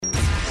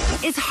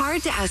It's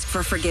hard to ask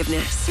for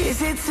forgiveness.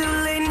 Is it too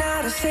late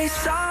now to say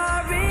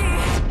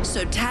sorry?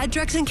 So Tad,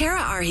 Drex, and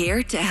Kara are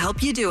here to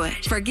help you do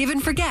it. Forgive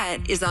and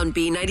Forget is on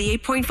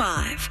B98.5.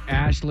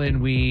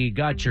 Ashlynn, we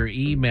got your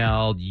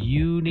email.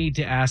 You need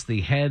to ask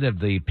the head of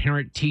the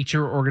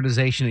parent-teacher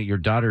organization at your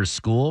daughter's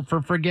school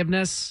for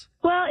forgiveness.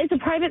 Well, it's a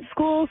private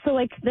school, so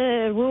like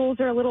the rules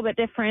are a little bit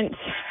different.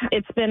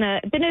 It's been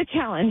a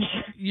challenge.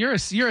 You're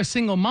a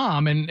single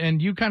mom,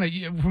 and you kind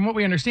of, from what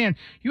we understand,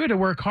 you had to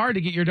work hard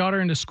to get your daughter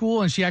into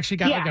school, and she actually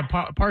got like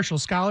a partial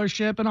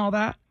scholarship and all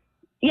that.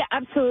 Yeah,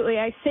 absolutely.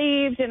 I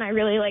saved and I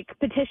really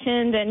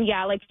petitioned, and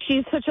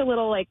she's such a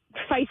little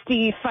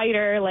feisty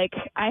fighter.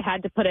 I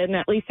had to put in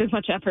at least as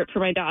much effort for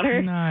my daughter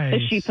as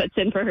she puts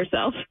in for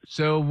herself.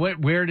 So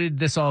where did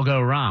this all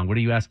go wrong? What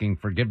are you asking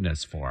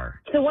forgiveness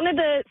for? So one of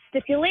the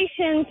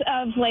stipulations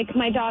of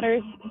my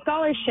daughter's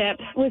scholarship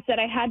was that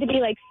I had to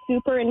be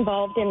super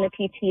involved in the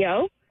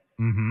PTO.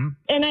 Mm-hmm.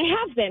 And I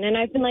have been, and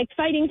I've been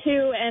fighting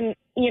too, and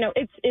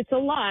it's a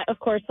lot, of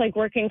course,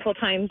 working full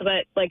time,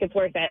 but it's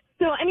worth it.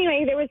 So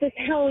anyway, there was this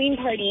Halloween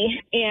party,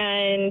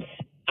 and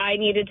I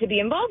needed to be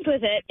involved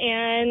with it,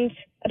 and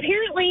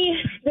apparently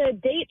the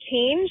date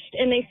changed,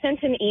 and they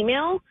sent an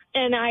email,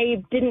 and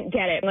I didn't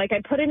get it. I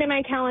put it in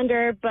my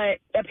calendar, but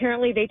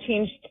apparently they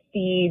changed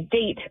the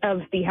date of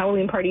the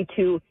Halloween party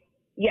to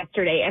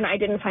yesterday, and I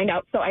didn't find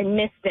out, so I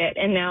missed it,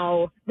 and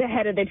now the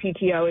head of the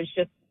PTO is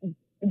just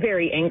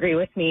very angry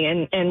with me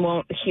and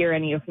won't hear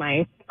any of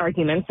my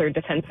arguments or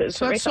defenses.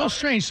 So that's so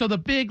strange. So the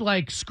big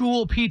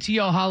school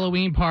PTO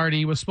Halloween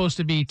party was supposed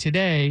to be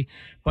today,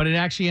 but it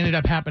actually ended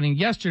up happening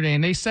yesterday.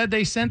 And they said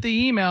they sent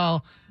the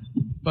email,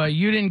 but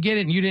you didn't get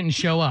it and you didn't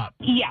show up.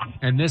 Yeah.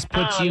 And this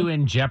puts you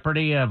in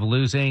jeopardy of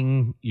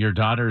losing your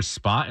daughter's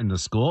spot in the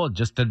school? It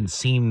just didn't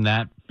seem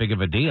that big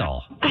of a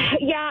deal.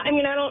 Yeah,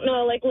 I don't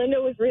know.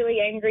 Linda was really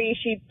angry.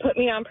 She put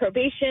me on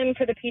probation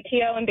for the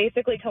PTO and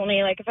basically told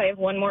me, if I have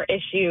one more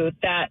issue,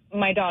 that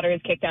my daughter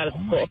is kicked out of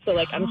school. So,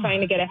 I'm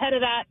trying to get ahead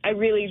of that. I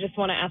really just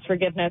want to ask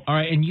forgiveness. All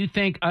right, and you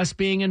think us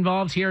being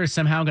involved here is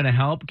somehow going to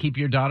help keep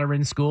your daughter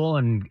in school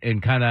and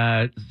kind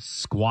of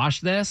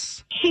squash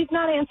this? She's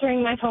not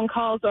answering my phone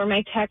calls or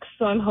my texts,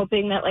 so I'm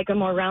hoping that, a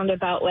more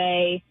roundabout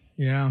way.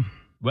 Yeah.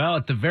 Well,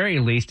 at the very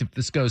least, if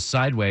this goes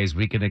sideways,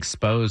 we can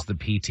expose the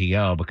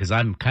PTO, because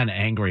I'm kind of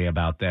angry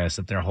about this,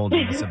 if they're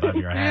holding this above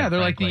your head. Yeah, they're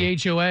frankly.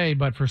 like the HOA,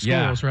 but for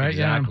schools, right?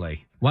 Exactly.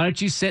 Yeah. Why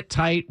don't you sit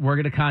tight? We're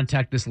going to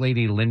contact this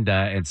lady, Linda,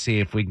 and see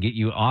if we can get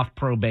you off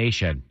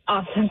probation.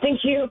 Awesome.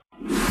 Thank you.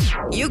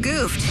 You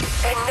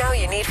goofed, and now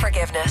you need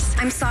forgiveness.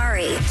 I'm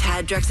sorry.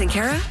 Tad, Drex, and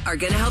Kara are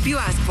going to help you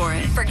ask for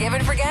it. Forgive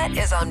and Forget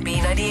is on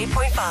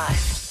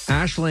B98.5.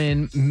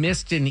 Ashlynn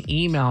missed an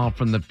email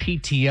from the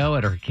PTO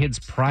at her kid's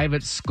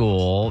private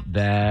school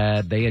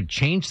that they had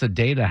changed the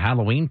date of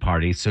Halloween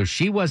party, so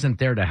she wasn't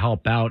there to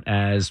help out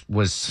as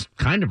was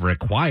kind of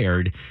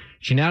required.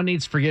 She now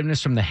needs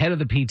forgiveness from the head of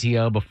the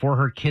PTO before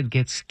her kid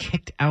gets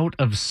kicked out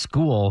of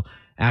school.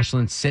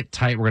 Ashlynn, sit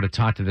tight. We're going to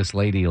talk to this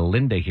lady,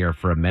 Linda, here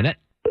for a minute.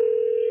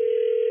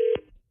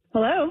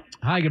 Hello.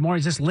 Hi, good morning.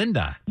 Is this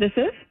Linda? This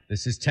is?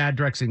 This is Tad,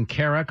 Drex, and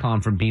Kara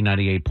calling from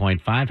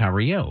B98.5. How are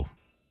you?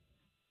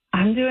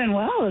 I'm doing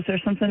well. Is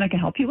there something I can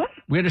help you with?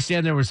 We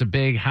understand there was a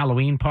big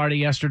Halloween party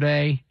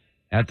yesterday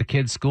at the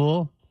kids'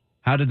 school.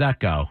 How did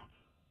that go?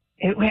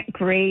 It went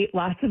great.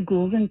 Lots of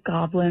ghouls and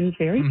goblins.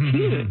 Very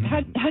cute.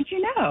 How'd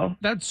you know?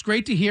 That's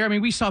great to hear.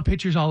 We saw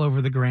pictures all over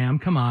the gram.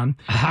 Come on.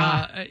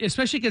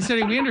 Especially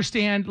considering we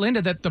understand,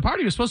 Linda, that the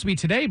party was supposed to be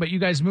today, but you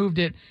guys moved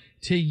it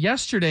to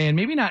yesterday, and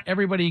maybe not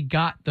everybody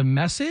got the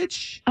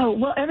message. Oh,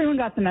 well, everyone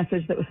got the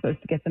message that was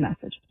supposed to get the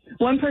message.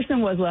 One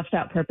person was left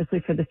out purposely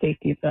for the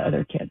safety of the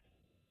other kids.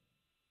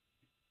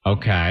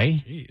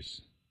 Okay.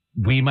 Jeez.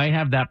 We might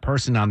have that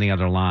person on the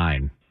other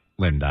line,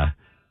 Linda.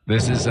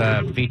 This is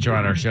a feature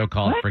on our show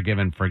called Forgive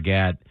and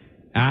Forget.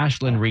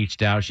 Ashlynn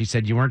reached out. She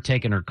said you weren't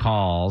taking her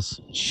calls.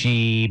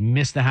 She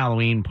missed the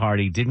Halloween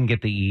party, didn't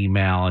get the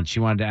email, and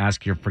she wanted to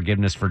ask your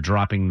forgiveness for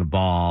dropping the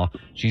ball.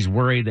 She's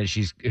worried that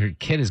her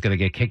kid is going to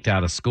get kicked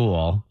out of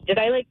school. Did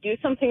I do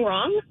something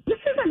wrong? This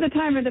isn't the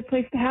time or the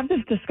place to have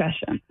this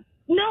discussion.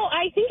 No,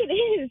 I think it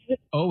is.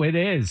 Oh, it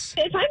is.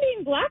 If I'm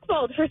being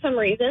blackballed for some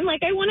reason,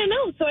 I want to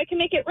know so I can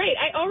make it right.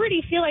 I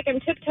already feel like I'm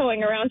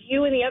tiptoeing around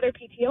you and the other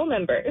PTO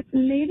members.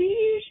 Maybe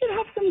you should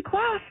have some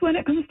class when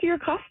it comes to your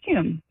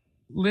costume.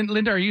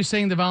 Linda, are you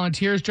saying the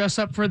volunteers dress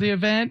up for the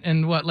event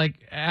and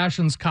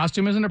Ashlynn's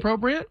costume isn't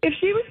appropriate? If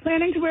she was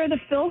planning to wear the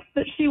filth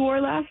that she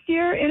wore last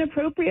year,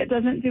 inappropriate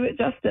doesn't do it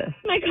justice.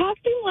 My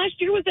costume last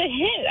year was a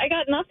hit. I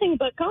got nothing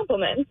but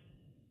compliments.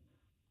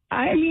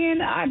 I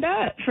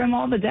bet from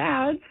all the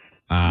dads.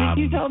 Did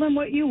you tell them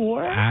what you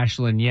wore?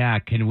 Ashlynn, yeah.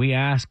 Can we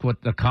ask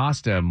what the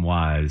costume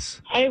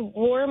was? I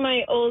wore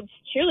my old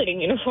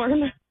cheerleading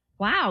uniform.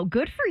 Wow,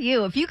 good for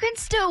you. If you can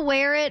still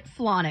wear it,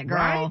 flaunt it, girl.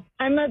 Right?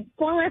 I'm a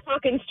former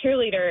Falcons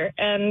cheerleader,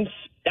 and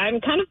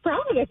I'm kind of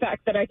proud of the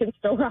fact that I can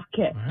still rock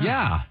it. Wow.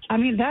 Yeah.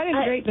 That is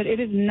great, but it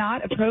is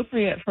not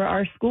appropriate for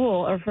our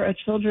school or for a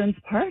children's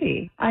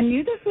party. I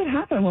knew this would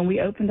happen when we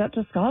opened up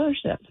to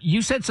scholarships.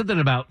 You said something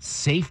about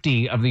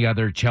safety of the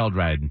other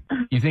children.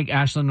 You think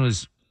Ashlynn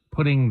was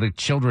putting the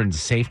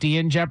children's safety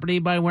in jeopardy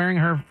by wearing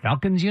her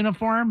Falcons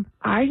uniform?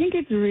 I think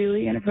it's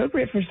really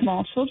inappropriate for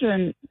small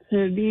children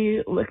to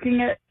be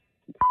looking at.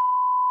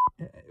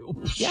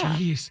 Yeah.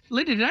 Jeez.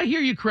 Linda, did I hear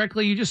you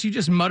correctly? You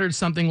just muttered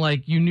something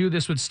like you knew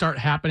this would start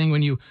happening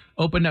when you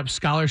opened up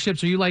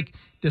scholarships. Are you like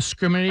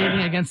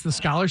discriminating against the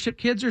scholarship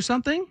kids or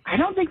something? I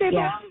don't think they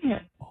belong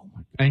here.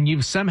 And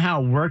you've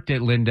somehow worked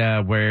it,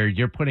 Linda, where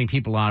you're putting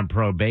people on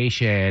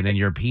probation and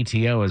your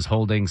PTO is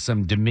holding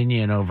some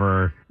dominion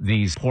over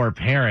these poor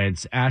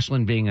parents.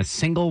 Ashlynn being a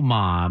single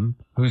mom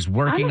who's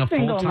working I'm a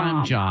full-time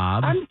mom.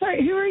 job. I'm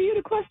sorry, who are you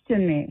to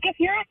question me? If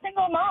you're a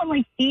single mom,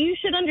 like, you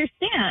should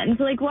understand.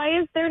 Like, why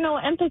is there no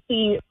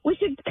empathy? We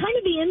should kind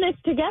of be in this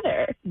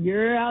together.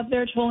 You're out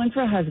there trolling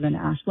for a husband,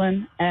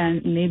 Ashlynn,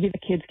 and maybe the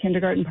kids'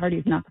 kindergarten party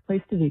is not the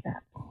place to do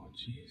that. Oh,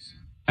 jeez.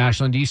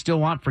 Ashlynn, do you still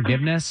want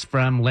forgiveness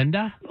from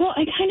Linda? Well,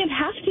 I kind of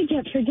have to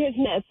get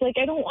forgiveness. Like,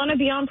 I don't want to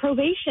be on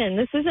probation.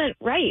 This isn't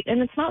right,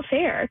 and it's not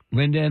fair.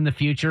 Linda, in the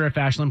future, if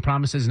Ashlynn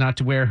promises not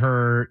to wear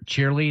her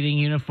cheerleading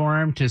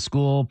uniform to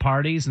school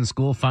parties and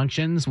school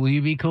functions, will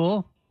you be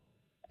cool?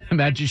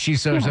 Imagine she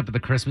shows up at the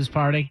Christmas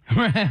party.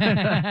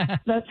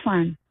 That's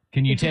fine.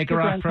 Can you It's take just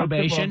her super off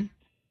probation?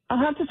 I'll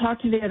have to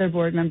talk to the other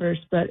board members,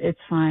 but it's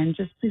fine.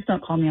 Just please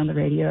don't call me on the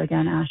radio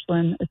again,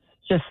 Ashlynn. It's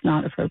just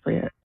not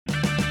appropriate.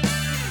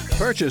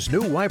 Purchase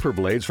new wiper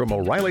blades from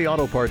O'Reilly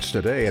Auto Parts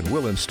today and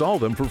we'll install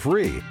them for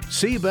free.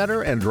 See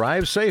better and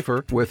drive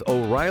safer with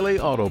O'Reilly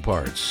Auto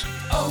Parts.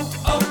 Oh,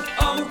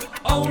 oh,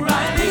 oh,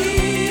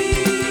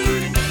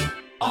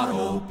 O'Reilly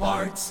Auto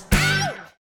Parts.